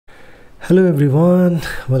Hello everyone,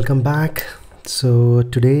 welcome back. So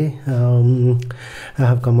today I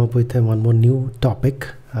have come up with one more new topic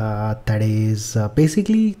that is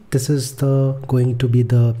basically this is the going to be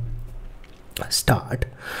the start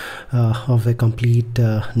of a complete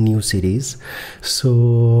new series.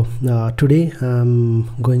 So today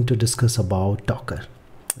I'm going to discuss about Docker.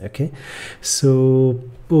 Okay, so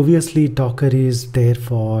obviously Docker is there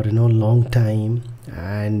for long time,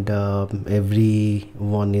 and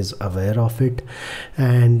everyone is aware of it,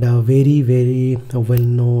 and a very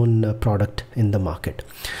well-known product in the market.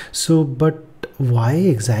 So but why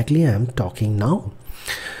exactly I'm talking now?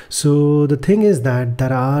 So the thing is that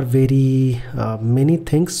there are very many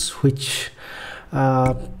things which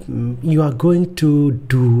you are going to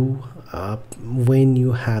do when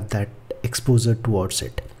you have that exposure towards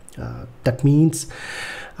it. That means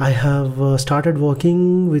I have started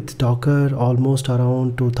working with Docker almost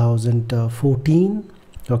around 2014.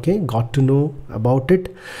 Okay, got to know about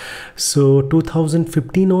it. So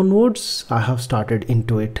 2015 onwards I have started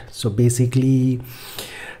into it. So basically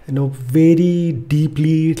very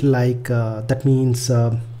deeply, like that means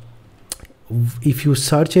if you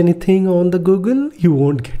search anything on the Google, you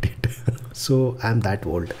won't get it. So I'm that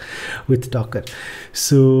old with Docker.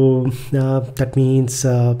 So that means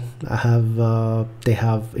I have they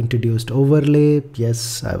have introduced overlay.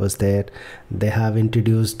 Yes, I was there. They have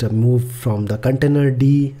introduced a move from the container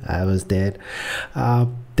D. I was there.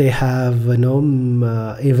 They have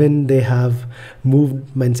even they have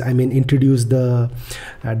movements, I mean introduced the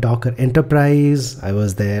Docker Enterprise. I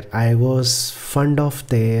was there. I was fond of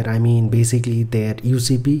their, I mean basically their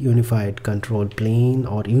UCP, Unified Control Plane,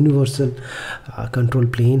 or Universal Control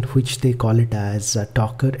Plane, which they call it as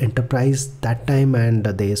Docker Enterprise that time, and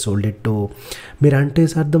they sold it to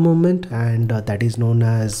Mirantes at the moment, and that is known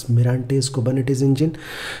as Mirantes Kubernetes Engine.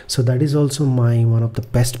 So that is also my one of the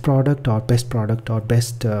best product or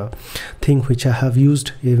best thing which I have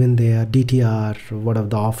used. Even their DTR, one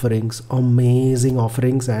of the offerings, amazing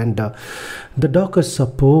offerings, and the Docker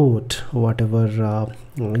support, whatever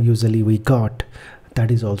usually we got,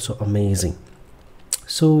 that is also amazing.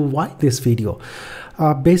 So why this video?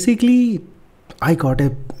 Basically I got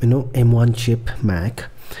a M1 chip Mac,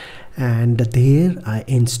 and there I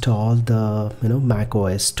installed the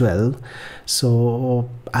macOS 12. So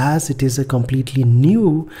as it is a completely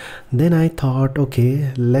new, then I thought,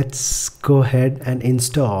 okay, let's go ahead and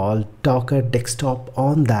install Docker desktop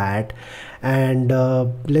on that, and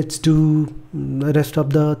let's do the rest of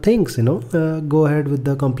the things, go ahead with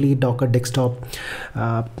the complete Docker desktop,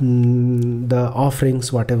 the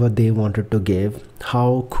offerings, whatever they wanted to give,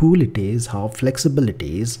 how cool it is, how flexible it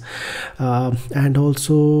is, and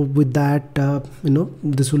also with that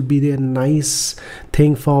this will be a nice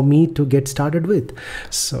thing for me to get started with.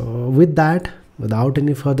 So with that, without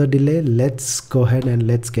any further delay, let's go ahead and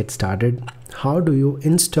let's get started. How do you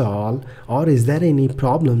install, or is there any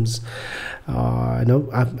problems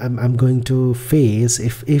I'm going to face,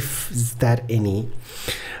 if is there any,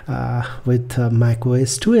 with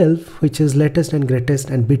macOS 12, which is latest and greatest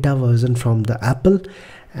and beta version from the Apple,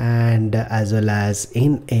 and as well as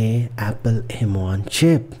in a Apple M1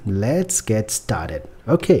 chip. Let's get started.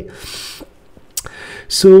 Okay,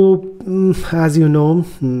 so as you know,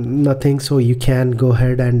 nothing, so you can go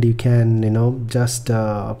ahead and you can just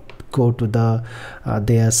go to the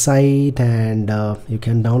their site, and you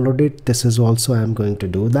can download it. This is also I'm going to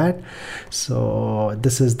do that. So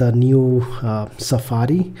this is the new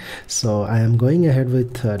Safari. So I am going ahead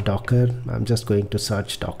with Docker. I'm just going to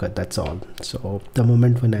search Docker, that's all. So the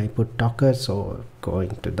moment when I put Docker, so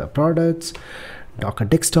going to the products, Docker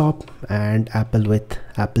desktop, and Apple with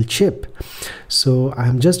Apple chip. So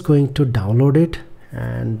I'm just going to download it,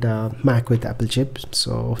 and Mac with Apple chip.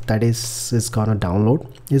 So that is gonna download.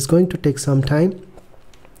 It's going to take some time,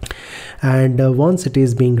 and once it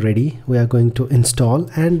is being ready, we are going to install,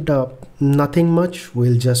 and nothing much,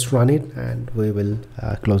 we'll just run it and we will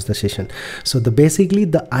close the session. So basically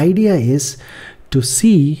the idea is to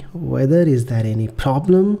see whether is there any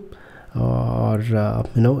problem, or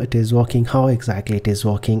it is working, how exactly it is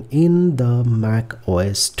working in the Mac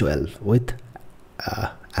OS 12 with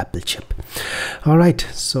Apple chip. All right,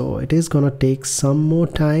 so it is gonna take some more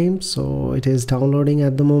time. So it is downloading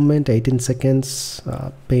at the moment, 18 seconds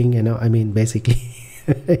ping, I mean basically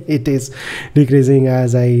it is decreasing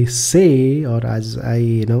as I say, or as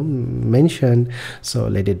I mention. So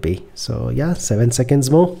let it be. So yeah, 7 seconds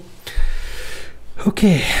more.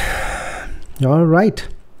 Okay, all right,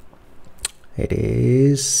 it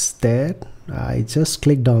is there. I just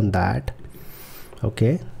clicked on that.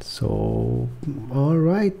 Okay, so all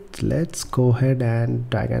right, let's go ahead and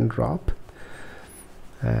drag and drop,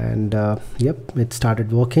 and yep, it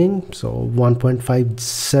started working. So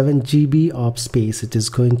 1.57 GB of space it is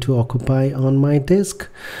going to occupy on my disk,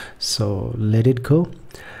 so let it go.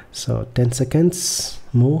 So 10 seconds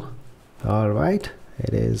more. All right,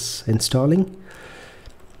 it is installing.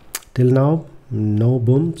 Till now no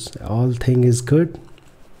booms, all thing is good.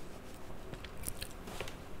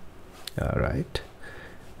 All right,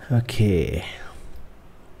 okay,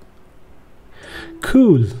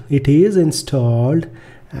 cool, it is installed,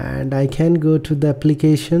 and I can go to the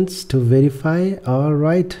applications to verify. All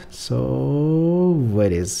right, so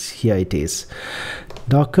where is, here it is,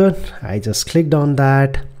 Docker. I just clicked on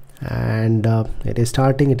that, and it is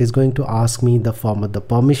starting. It is going to ask me the form of the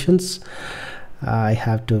permissions. I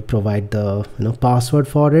have to provide the password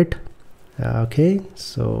for it. Okay,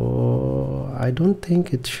 so I don't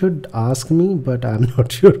think it should ask me, but I'm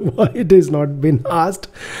not sure why it has not been asked.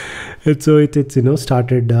 So it's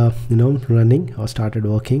started running or started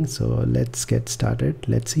working. So let's get started.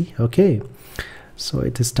 Let's see. Okay, so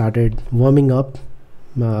it has started warming up.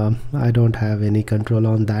 I don't have any control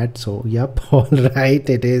on that, so yep. All right,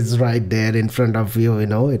 it is right there in front of you.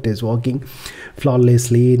 It is working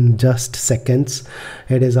flawlessly in just seconds.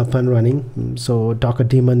 It is up and running. So Docker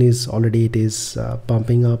daemon is already, it is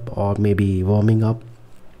pumping up or maybe warming up.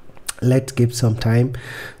 Let's give some time.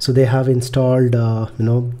 So they have installed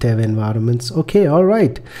dev environments. Okay, all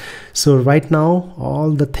right, so right now all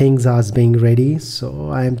the things are being ready.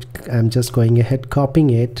 So I'm just going ahead, copying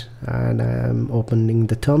it, and I'm opening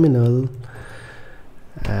the terminal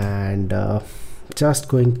and just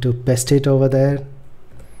going to paste it over there,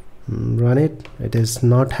 run it. It is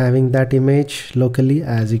not having that image locally,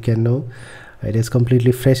 as you can know. It is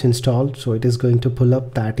completely fresh installed, so it is going to pull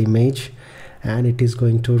up that image and it is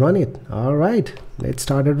going to run it. All right, it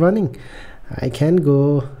started running. I can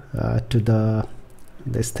go to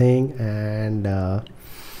this thing, and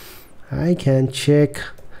I can check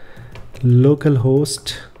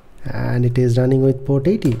localhost, and it is running with port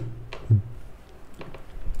 80.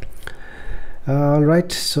 All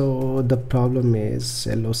right, so the problem is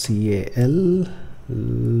local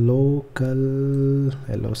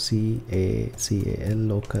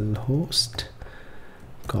localhost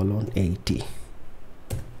 :80.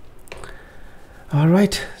 All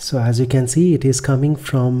right, so as you can see, it is coming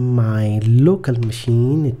from my local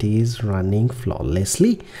machine. It is running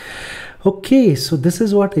flawlessly. Okay, so this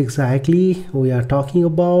is what exactly we are talking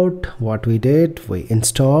about. What we did, we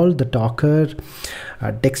installed the Docker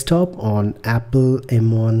desktop on Apple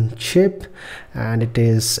M1 chip, and it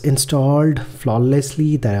is installed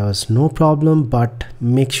flawlessly. There was no problem, but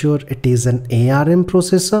make sure it is an ARM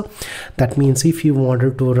processor. That means if you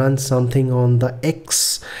wanted to run something on the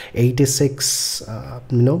x86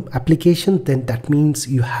 application, then that means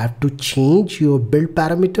you have to change your build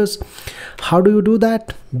parameters. How do you do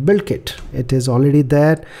that? Build kit, it is already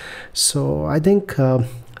there. So I think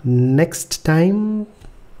next time,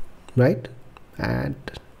 right, and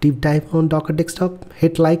deep dive on Docker desktop,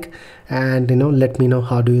 hit like, and let me know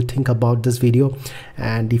how do you think about this video.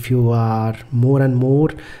 And if you are more and more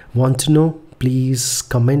want to know, please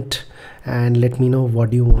comment and let me know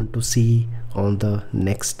what you want to see on the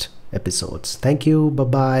next episodes. Thank you, bye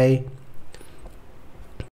bye.